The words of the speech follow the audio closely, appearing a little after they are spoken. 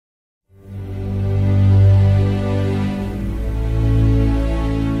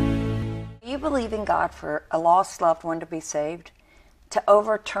believe in God for a lost loved one to be saved, to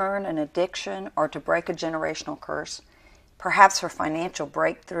overturn an addiction, or to break a generational curse, perhaps for financial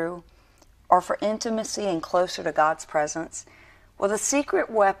breakthrough, or for intimacy and closer to God's presence? Well, the secret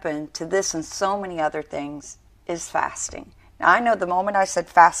weapon to this and so many other things is fasting. Now, I know the moment I said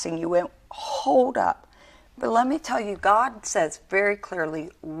fasting, you went, hold up. But let me tell you, God says very clearly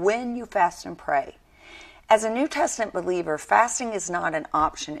when you fast and pray. As a New Testament believer, fasting is not an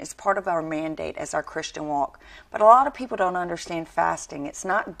option. It's part of our mandate as our Christian walk. But a lot of people don't understand fasting. It's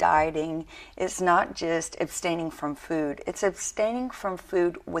not dieting. It's not just abstaining from food. It's abstaining from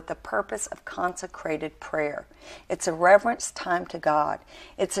food with the purpose of consecrated prayer. It's a reverence time to God.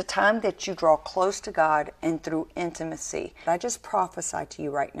 It's a time that you draw close to God and through intimacy. I just prophesy to you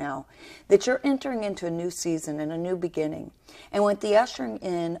right now that you're entering into a new season and a new beginning. And with the ushering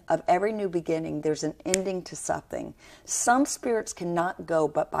in of every new beginning, there's an ending to something. Some spirits cannot go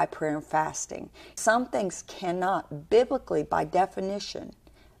but by prayer and fasting. Some things cannot, biblically, by definition,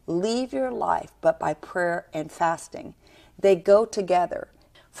 leave your life but by prayer and fasting. They go together.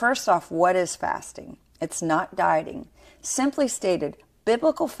 First off, what is fasting? It's not dieting. Simply stated,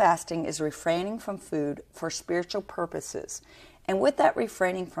 biblical fasting is refraining from food for spiritual purposes. And with that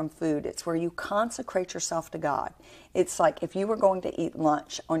refraining from food, it's where you consecrate yourself to God. It's like if you were going to eat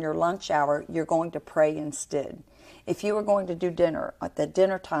lunch, on your lunch hour, you're going to pray instead. If you were going to do dinner, at the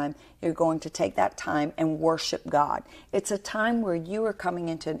dinner time, you're going to take that time and worship God. It's a time where you are coming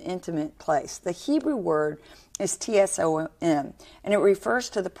into an intimate place. The Hebrew word is tsom, and it refers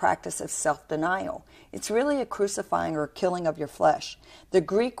to the practice of self-denial. It's really a crucifying or killing of your flesh. The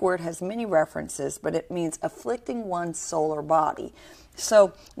Greek word has many references, but it means afflicting one's soul or body.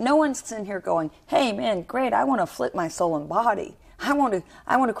 So no one's in here going, hey man, great, I want to afflict my soul and body. I want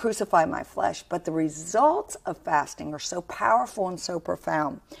to crucify my flesh. But the results of fasting are so powerful and so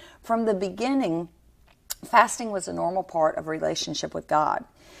profound. From the beginning, fasting was a normal part of relationship with God.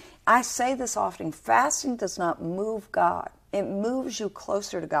 I say this often, fasting does not move God. It moves you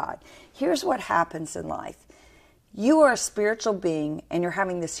closer to God. Here's what happens in life. You are a spiritual being and you're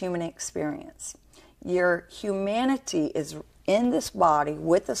having this human experience. Your humanity is in this body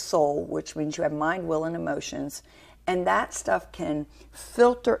with a soul, which means you have mind, will, and emotions, and that stuff can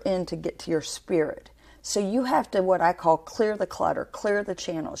filter in to get to your spirit. So you have to, what I call, clear the clutter, clear the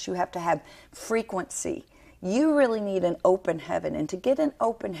channels. You have to have frequency. You really need an open heaven. And to get an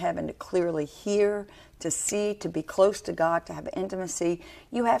open heaven, to clearly hear, to see, to be close to God, to have intimacy,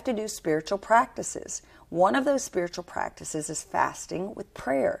 you have to do spiritual practices. One of those spiritual practices is fasting with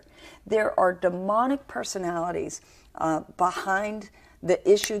prayer. There are demonic personalities behind the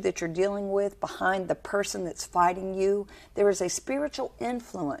issue that you're dealing with, behind the person that's fighting you. There is a spiritual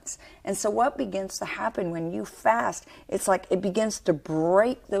influence. And so what begins to happen when you fast, it's like it begins to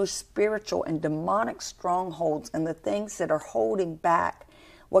break those spiritual and demonic strongholds and the things that are holding back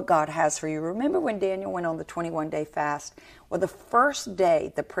what God has for you. Remember when Daniel went on the 21-day fast? Well, the first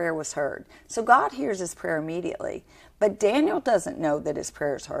day the prayer was heard. So God hears his prayer immediately. But Daniel doesn't know that his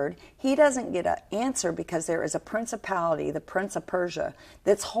prayer is heard. He doesn't get an answer because there is a principality, the Prince of Persia,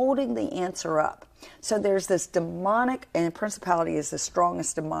 that's holding the answer up. So there's this demonic, and principality is the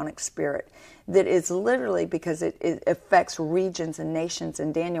strongest demonic spirit that is literally, because it affects regions and nations,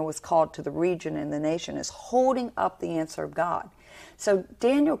 and Daniel was called to the region and the nation, is holding up the answer of God. So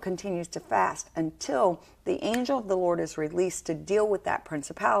Daniel continues to fast until the angel of the Lord is released to deal with that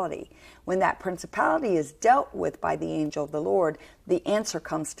principality. When that principality is dealt with by the angel of the Lord, the answer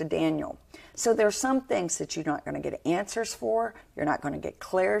comes to Daniel. So there are some things that you're not going to get answers for, you're not going to get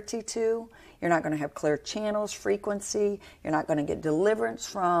clarity to, you're not going to have clear channels, frequency, you're not going to get deliverance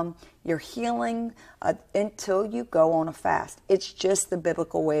from, your healing until you go on a fast. It's just the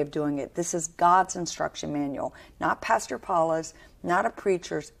biblical way of doing it. This is God's instruction manual, not Pastor Paula's, not a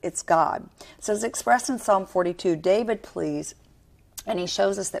preacher's, it's God. So it's expressed in Psalm 42, David pleads, and he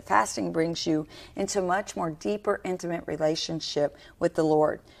shows us that fasting brings you into a much more deeper, intimate relationship with the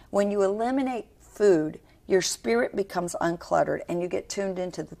Lord. When you eliminate food, your spirit becomes uncluttered and you get tuned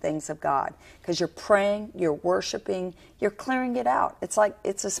into the things of God because you're praying, you're worshiping, you're clearing it out. It's like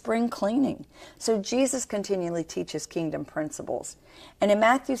it's a spring cleaning. So Jesus continually teaches kingdom principles. And in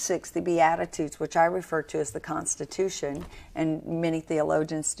Matthew 6, the Beatitudes, which I refer to as the Constitution, and many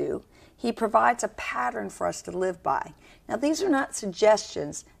theologians do, he provides a pattern for us to live by. Now, these are not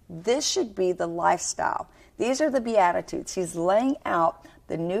suggestions. This should be the lifestyle. These are the Beatitudes. He's laying out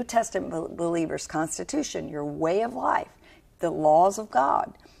the New Testament believer's constitution, your way of life, the laws of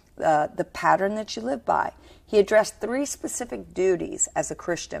God, the pattern that you live by. He addressed 3 specific duties as a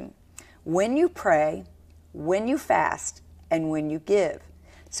Christian: when you pray, when you fast, and when you give.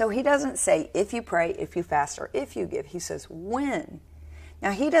 So he doesn't say if you pray, if you fast, or if you give. He says when.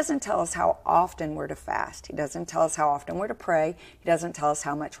 Now, he doesn't tell us how often we're to fast. He doesn't tell us how often we're to pray. He doesn't tell us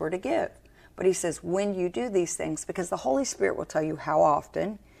how much we're to give. But he says when you do these things, because the Holy Spirit will tell you how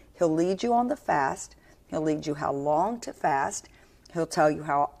often. He'll lead you on the fast. He'll lead you how long to fast. He'll tell you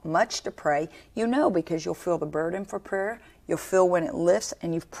how much to pray. You know, because you'll feel the burden for prayer. You'll feel when it lifts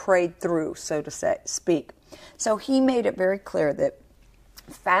and you've prayed through, so to speak. So he made it very clear that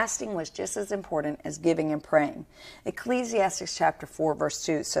fasting was just as important as giving and praying. Ecclesiastes chapter 4 verse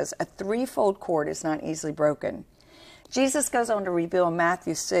 2 says, a threefold cord is not easily broken. Jesus goes on to reveal in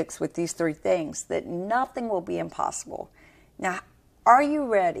Matthew 6 with these three things that nothing will be impossible. Now, are you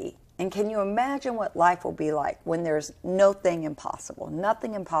ready? And can you imagine what life will be like when there's no thing impossible,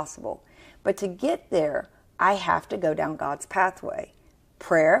 nothing impossible? But to get there, I have to go down God's pathway.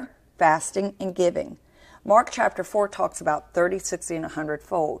 Prayer, fasting, and giving. Mark chapter 4 talks about 30, 60, and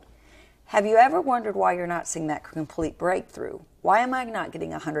 100-fold. Have you ever wondered why you're not seeing that complete breakthrough? Why am I not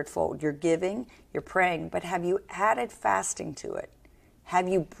getting 100-fold? You're giving, you're praying, but have you added fasting to it? Have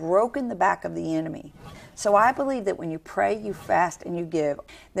you broken the back of the enemy? So I believe that when you pray, you fast, and you give,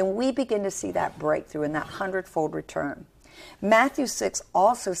 then we begin to see that breakthrough and that 100-fold return. Matthew 6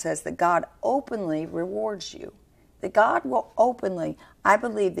 also says that God openly rewards you. That God will openly, I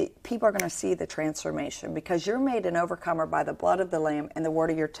believe that people are going to see the transformation because you're made an overcomer by the blood of the Lamb and the word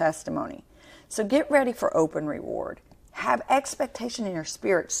of your testimony. So get ready for open reward. Have expectation in your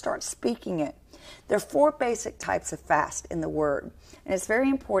spirit. Start speaking it. There are 4 basic types of fast in the Word. And it's very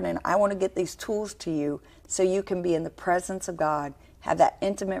important. I want to get these tools to you so you can be in the presence of God, have that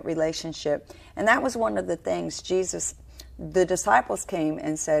intimate relationship. And that was one of the things the disciples came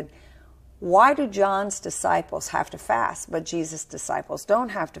and said, why do John's disciples have to fast, but Jesus' disciples don't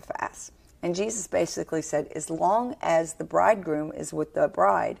have to fast? And Jesus basically said, as long as the bridegroom is with the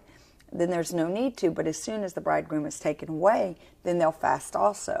bride, then there's no need to. But as soon as the bridegroom is taken away, then they'll fast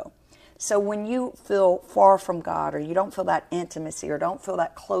also. So when you feel far from God, or you don't feel that intimacy, or don't feel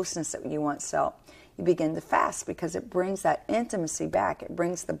that closeness that you once felt, you begin to fast because it brings that intimacy back. It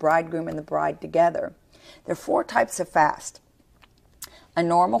brings the bridegroom and the bride together. There are 4 types of fast. A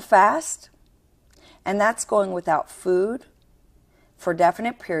normal fast, and that's going without food for a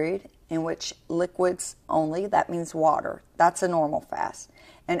definite period, in which liquids only, that means water. That's a normal fast.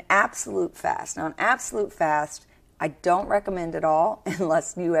 An absolute fast. Now, an absolute fast, I don't recommend it all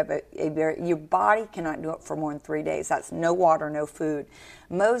unless you have your body cannot do it for more than 3 days. That's no water, no food.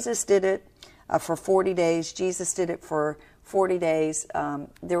 Moses did it for 40 days. Jesus did it for 40 days.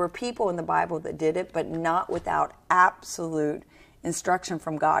 There were people in the Bible that did it, but not without absolute instruction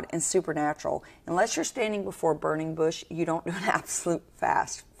from God and supernatural. Unless you're standing before a burning bush, you don't do an absolute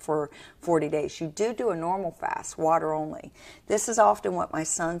fast for 40 days. You do a normal fast, water only. This is often what my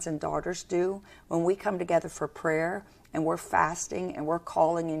sons and daughters do when we come together for prayer and we're fasting and we're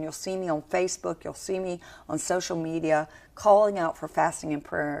calling, and you'll see me on Facebook, you'll see me on social media calling out for fasting and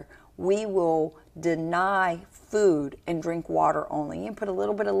prayer. We will deny food and drink water only. You can put a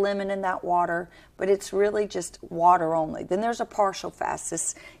little bit of lemon in that water, but it's really just water only. Then there's a partial fast.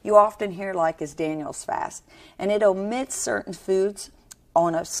 This you often hear like is Daniel's fast. And it omits certain foods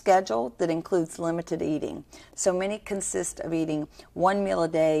on a schedule that includes limited eating. So many consist of eating 1 meal a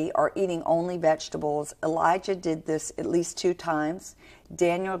day or eating only vegetables. Elijah did this at least 2 times.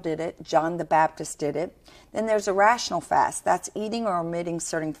 Daniel did it. John the Baptist did it. Then there's a rational fast. That's eating or omitting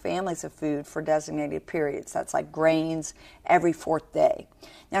certain families of food for designated periods. That's like grains every 4th day.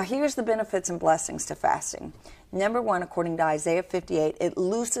 Now here's the benefits and blessings to fasting. Number 1, according to Isaiah 58, it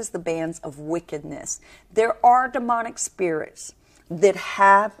looses the bands of wickedness. There are demonic spirits that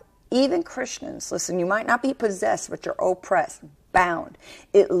have even Christians, listen, you might not be possessed, but you're oppressed, bound.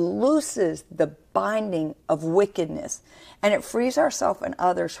 It looses the binding of wickedness, and it frees ourselves and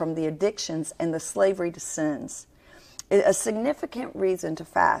others from the addictions and the slavery to sins. A significant reason to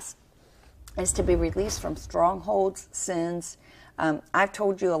fast is to be released from strongholds, sins. I've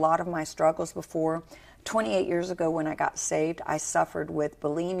told you a lot of my struggles before. 28 years ago when I got saved, I suffered with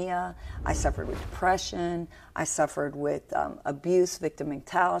bulimia, I suffered with depression, I suffered with abuse, victim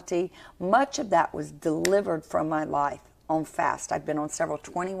mentality. Much of that was delivered from my life on fast. I've been on several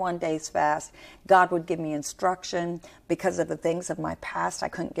 21 days fast. God would give me instruction because of the things of my past I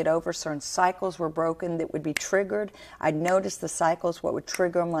couldn't get over. Certain cycles were broken that would be triggered. I'd noticed the cycles, what would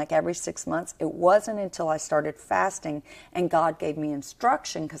trigger them like every 6 months. It wasn't until I started fasting and God gave me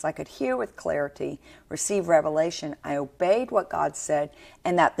instruction because I could hear with clarity, receive revelation. I obeyed what God said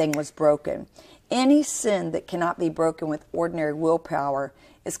and that thing was broken. Any sin that cannot be broken with ordinary willpower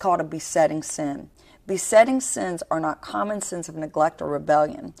is called a besetting sin. Besetting sins are not common sins of neglect or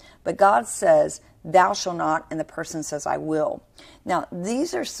rebellion, but God says, thou shalt not, and the person says, I will. Now,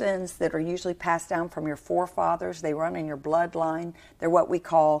 these are sins that are usually passed down from your forefathers. They run in your bloodline. They're what we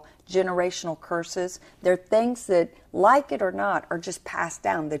call generational curses. They're things that, like it or not, are just passed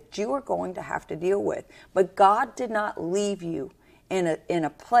down that you are going to have to deal with. But God did not leave you in a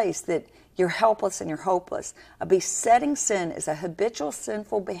place that you're helpless and you're hopeless. A besetting sin is a habitual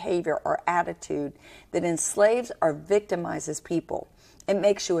sinful behavior or attitude that enslaves or victimizes people. It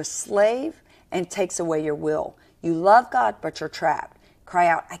makes you a slave and takes away your will. You love God, but you're trapped. Cry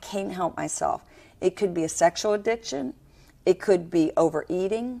out, I can't help myself. It could be a sexual addiction. It could be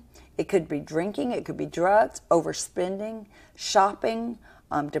overeating. It could be drinking. It could be drugs, overspending, shopping,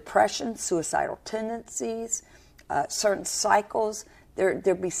 depression, suicidal tendencies, certain cycles.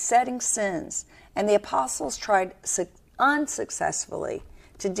 They're besetting sins. And the apostles tried unsuccessfully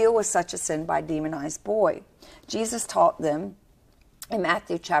to deal with such a sin by a demonized boy. Jesus taught them in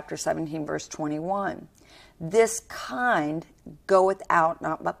Matthew chapter 17, verse 21, this kind goeth out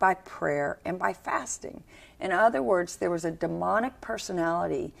not but by prayer and by fasting. In other words, there was a demonic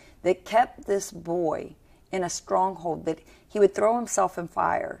personality that kept this boy in a stronghold, that he would throw himself in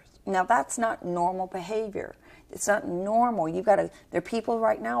fire. Now, that's not normal behavior. It's not normal. There are people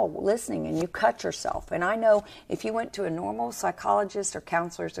right now listening and you cut yourself. And I know if you went to a normal psychologist or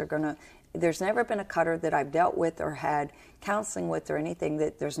counselors, there's never been a cutter that I've dealt with or had counseling with or anything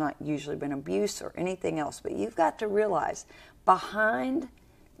that there's not usually been abuse or anything else. But you've got to realize behind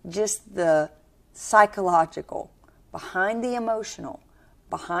just the psychological, behind the emotional,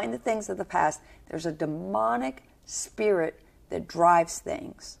 behind the things of the past, there's a demonic spirit that drives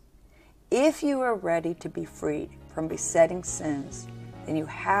things. If you are ready to be freed from besetting sins, then you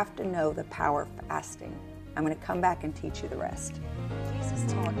have to know the power of fasting. I'm going to come back and teach you the rest.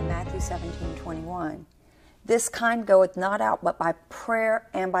 Jesus taught in Matthew 17:21, this kind goeth not out but by prayer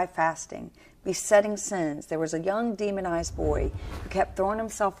and by fasting, besetting sins. There was a young demonized boy who kept throwing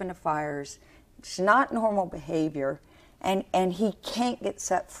himself into fires. It's not normal behavior, and he can't get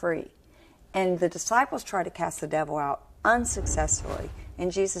set free. And the disciples tried to cast the devil out unsuccessfully.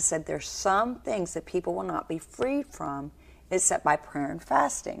 And Jesus said there's some things that people will not be freed from except by prayer and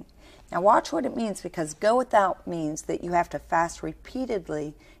fasting. Now watch what it means, because go without means that you have to fast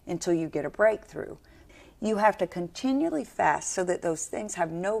repeatedly until you get a breakthrough. You have to continually fast so that those things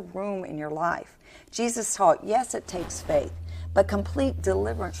have no room in your life. Jesus taught, yes, it takes faith, but complete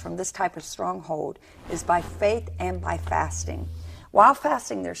deliverance from this type of stronghold is by faith and by fasting. While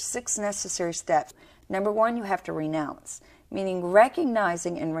fasting, there's 6 necessary steps. Number 1, you have to renounce, meaning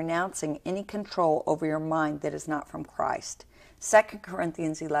recognizing and renouncing any control over your mind that is not from Christ. 2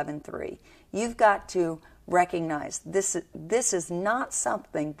 Corinthians 11:3. You've got to recognize this is not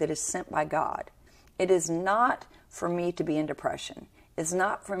something that is sent by God. It is not for me to be in depression. It's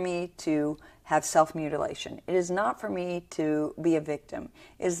not for me to have self-mutilation. It is not for me to be a victim.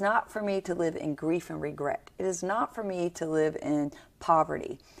 It is not for me to live in grief and regret. It is not for me to live in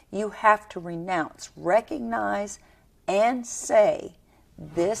poverty. You have to renounce, recognize, and say,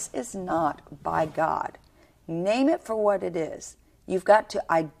 this is not by God. Name it for what it is. You've got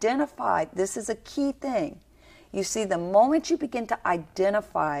to identify. This is a key thing. You see, the moment you begin to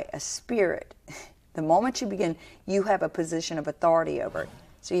identify a spirit, the moment you begin, you have a position of authority over it.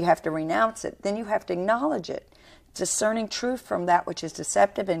 So you have to renounce it. Then you have to acknowledge it. Discerning truth from that which is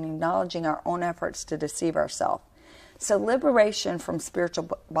deceptive and acknowledging our own efforts to deceive ourselves. So liberation from spiritual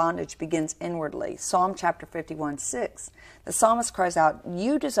bondage begins inwardly. Psalm chapter 51:6. The psalmist cries out,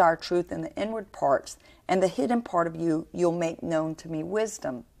 you desire truth in the inward parts, and the hidden part of you you'll make known to me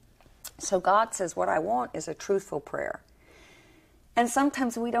wisdom. So God says, what I want is a truthful prayer. And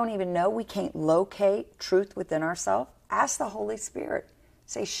sometimes we don't even know. We can't locate truth within ourselves. Ask the Holy Spirit.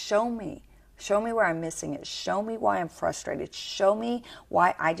 Say, show me. Show me where I'm missing it. Show me why I'm frustrated. Show me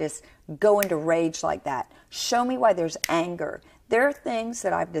why I just go into rage like that. Show me why there's anger. There are things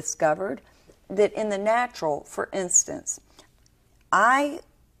that I've discovered that in the natural, for instance, I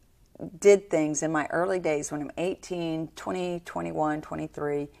did things in my early days when I'm 18, 20, 21,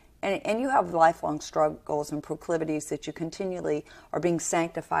 23, and you have lifelong struggles and proclivities that you continually are being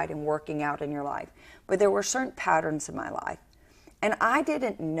sanctified and working out in your life. But there were certain patterns in my life. And I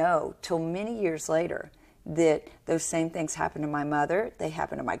didn't know till many years later that those same things happened to my mother. They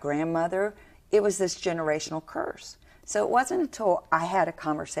happened to my grandmother. It was this generational curse. So it wasn't until I had a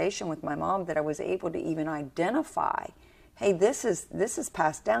conversation with my mom that I was able to even identify, hey, this is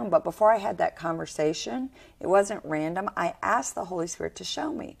passed down. But before I had that conversation, it wasn't random. I asked the Holy Spirit to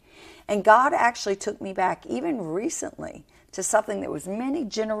show me. And God actually took me back, even recently, to something that was many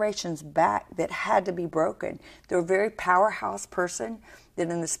generations back that had to be broken. They're a very powerhouse person that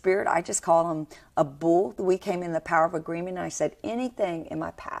in the spirit, I just call him a bull. We came in the power of agreement, and I said, anything in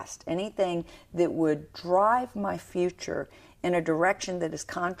my past, anything that would drive my future in a direction that is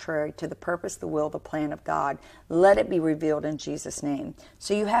contrary to the purpose, the will, the plan of God, let it be revealed in Jesus' name.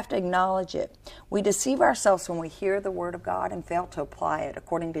 So you have to acknowledge it. We deceive ourselves when we hear the word of God and fail to apply it,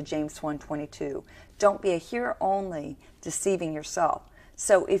 according to James 1:22. Don't be a hearer only, deceiving yourself.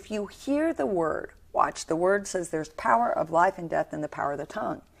 So if you hear the word, watch, the word says there's power of life and death in the power of the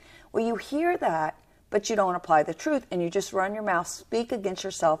tongue. Well, you hear that, but you don't apply the truth, and you just run your mouth, speak against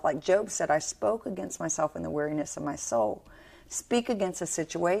yourself. Like Job said, I spoke against myself in the weariness of my soul. Speak against a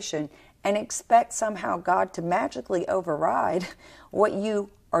situation and expect somehow God to magically override what you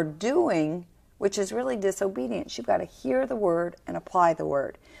are doing, which is really disobedience. You've got to hear the word and apply the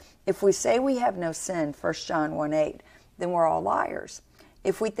word. If we say we have no sin, 1 John 1:8, then we're all liars.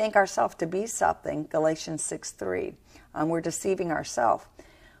 If we think ourselves to be something, Galatians 6:3, we're deceiving ourselves.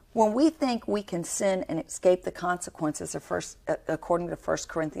 When we think we can sin and escape the consequences of according to 1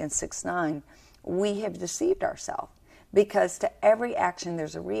 Corinthians 6:9, we have deceived ourselves. Because to every action,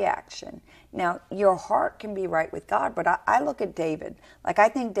 there's a reaction. Now, your heart can be right with God, but I look at David. Like, I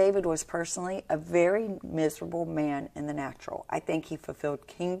think David was personally a very miserable man in the natural. I think he fulfilled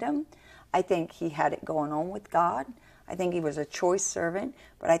kingdom. I think he had it going on with God. I think he was a choice servant,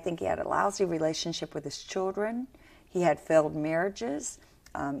 but I think he had a lousy relationship with his children. He had failed marriages.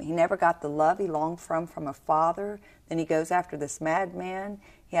 He never got the love he longed from a father. Then he goes after this madman.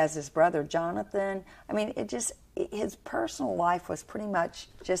 He has his brother Jonathan. I mean, his personal life was pretty much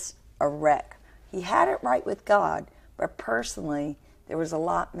just a wreck. He had it right with God, but personally, there was a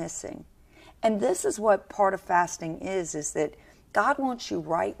lot missing. And this is what part of fasting is that God wants you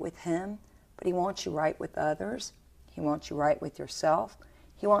right with him, but he wants you right with others. He wants you right with yourself.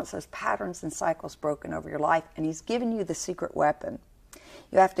 He wants those patterns and cycles broken over your life, and he's given you the secret weapon.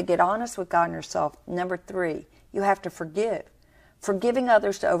 You have to get honest with God and yourself. Number 3, you have to forgive. Forgiving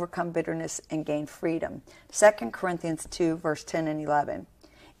others to overcome bitterness and gain freedom. 2 Corinthians 2, verse 10 and 11.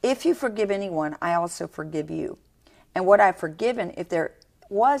 If you forgive anyone, I also forgive you. And what I've forgiven, if there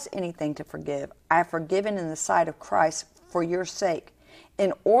was anything to forgive, I have forgiven in the sight of Christ for your sake,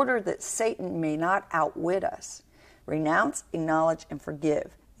 in order that Satan may not outwit us. Renounce, acknowledge, and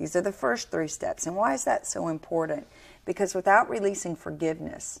forgive. These are the first 3 steps. And why is that so important? Because without releasing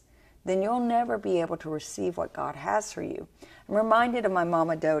forgiveness, then you'll never be able to receive what God has for you. I'm reminded of my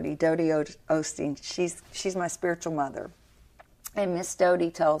mama Dodie Osteen. She's my spiritual mother. And Miss Dodie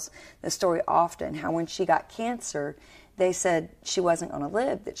tells the story often how when she got cancer, they said she wasn't going to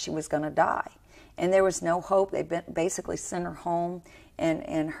live, that she was going to die. And there was no hope. They basically sent her home.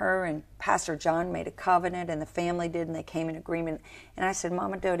 And her and Pastor John made a covenant, and the family did, and they came in agreement. And I said,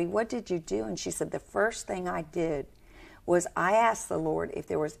 Mama Dodie, what did you do? And she said, the first thing I did was I asked the Lord if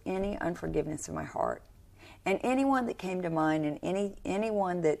there was any unforgiveness in my heart. And anyone that came to mind and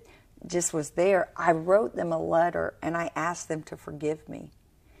anyone that just was there, I wrote them a letter and I asked them to forgive me.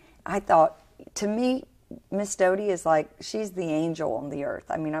 I thought, to me, Miss Dodie is like, she's the angel on the earth.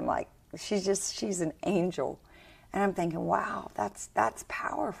 I mean, I'm like, she's an angel. And I'm thinking, wow, that's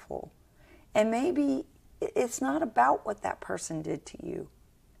powerful. And maybe it's not about what that person did to you.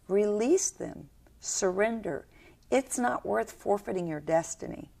 Release them. Surrender. It's not worth forfeiting your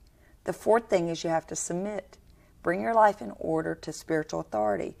destiny. The 4th thing is you have to submit. Bring your life in order to spiritual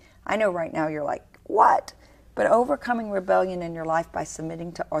authority. I know right now you're like, what? But overcoming rebellion in your life by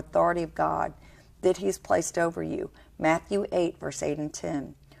submitting to authority of God that he's placed over you. Matthew 8, verse 8 and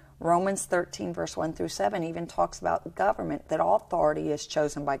 10. Romans 13, verse 1 through 7 even talks about the government, that all authority is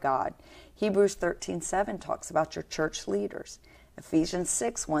chosen by God. Hebrews 13, 7 talks about your church leaders. Ephesians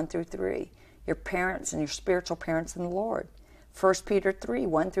 6, 1 through 3. Your parents and your spiritual parents in the Lord. 1 Peter 3,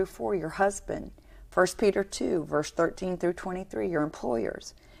 1 through 4, your husband. 1 Peter 2, verse 13 through 23, your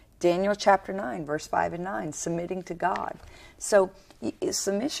employers. Daniel chapter 9, verse 5 and 9, submitting to God. So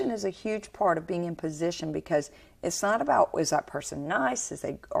submission is a huge part of being in position, because it's not about, is that person nice?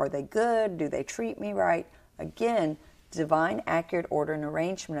 Are they good? Do they treat me right? Again, divine, accurate order and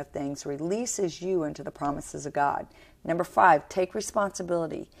arrangement of things releases you into the promises of God. Number 5, take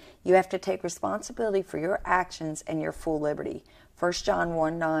responsibility. You have to take responsibility for your actions and your full liberty. 1 John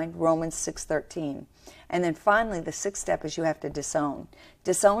 1:9, Romans 6:13. And then finally, the 6th step is you have to disown.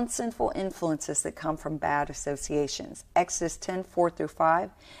 Disown sinful influences that come from bad associations. Exodus 10:4 through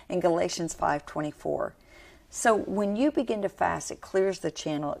 5 and Galatians 5:24. So when you begin to fast, it clears the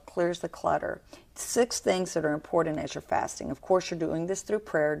channel, it clears the clutter. 6 things that are important as you're fasting. Of course, you're doing this through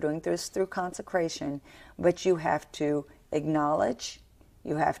prayer, doing this through consecration, but you have to acknowledge,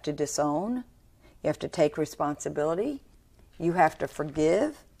 you have to disown, you have to take responsibility, you have to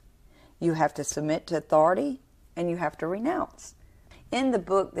forgive, you have to submit to authority, and you have to renounce. In the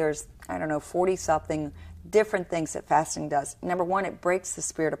book, there's, 40-something different things that fasting does. Number 1, it breaks the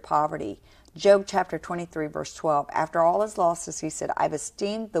spirit of poverty. Job chapter 23, verse 12. After all his losses, he said, I've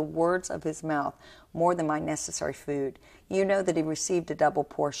esteemed the words of his mouth more than my necessary food. You know that he received a double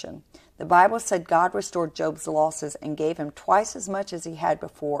portion. The Bible said God restored Job's losses and gave him twice as much as he had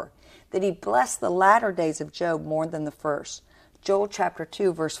before, that he blessed the latter days of Job more than the first. Joel chapter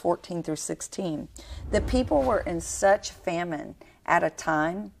 2, verse 14 through 16. The people were in such famine at a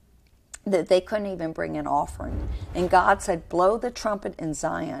time that they couldn't even bring an offering. And God said, blow the trumpet in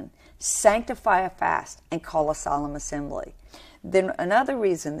Zion, sanctify a fast, and call a solemn assembly. Then another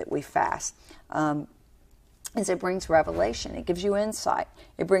reason that we fast is it brings revelation. It gives you insight.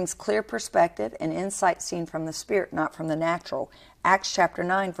 It brings clear perspective and insight seen from the Spirit, not from the natural. Acts chapter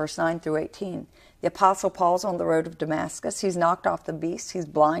 9, verse 9 through 18. The Apostle Paul's on the road of Damascus. He's knocked off the beast. He's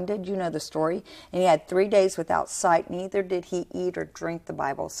blinded. You know the story. And he had 3 days without sight. Neither did he eat or drink, the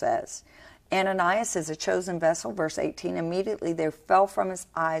Bible says. Ananias is a chosen vessel, verse 18. Immediately there fell from his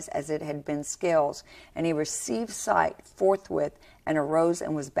eyes as it had been scales, and he received sight forthwith and arose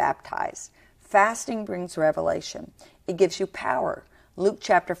and was baptized. Fasting brings revelation. It gives you power. Luke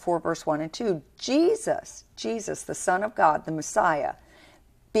chapter 4, verse 1 and 2. Jesus, the Son of God, the Messiah,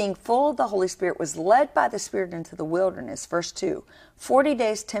 being full of the Holy Spirit, was led by the Spirit into the wilderness, verse 2. 40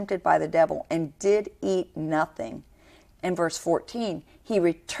 days tempted by the devil, and did eat nothing. In verse 14, he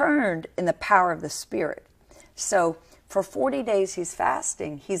returned in the power of the Spirit. So for 40 days he's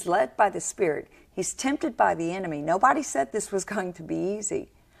fasting. He's led by the Spirit. He's tempted by the enemy. Nobody said this was going to be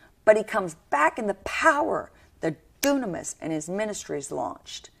easy. But he comes back in the power, the dunamis, and his ministry is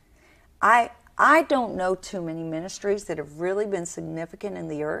launched. I don't know too many ministries that have really been significant in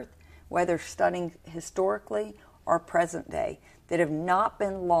the earth, whether studying historically or present day, that have not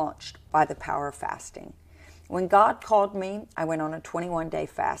been launched by the power of fasting. When God called me, I went on a 21-day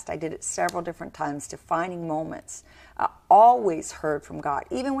fast. I did it several different times, defining moments. I always heard from God.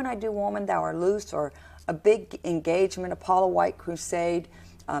 Even when I do Woman, Thou Art Loose, or a big engagement, a Paula White crusade,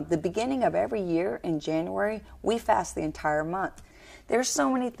 the beginning of every year in January, we fast the entire month. There's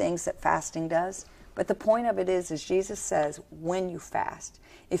so many things that fasting does, but the point of it is Jesus says, when you fast,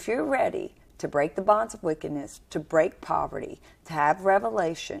 if you're ready to break the bonds of wickedness, to break poverty, to have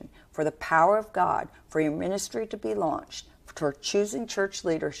revelation, for the power of God, for your ministry to be launched, for choosing church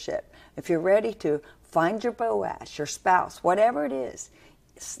leadership, if you're ready to find your Boaz, your spouse, whatever it is,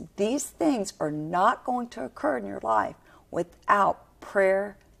 these things are not going to occur in your life without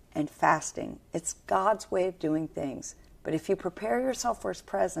prayer and fasting. It's God's way of doing things. But if you prepare yourself for His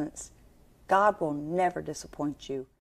presence, God will never disappoint you.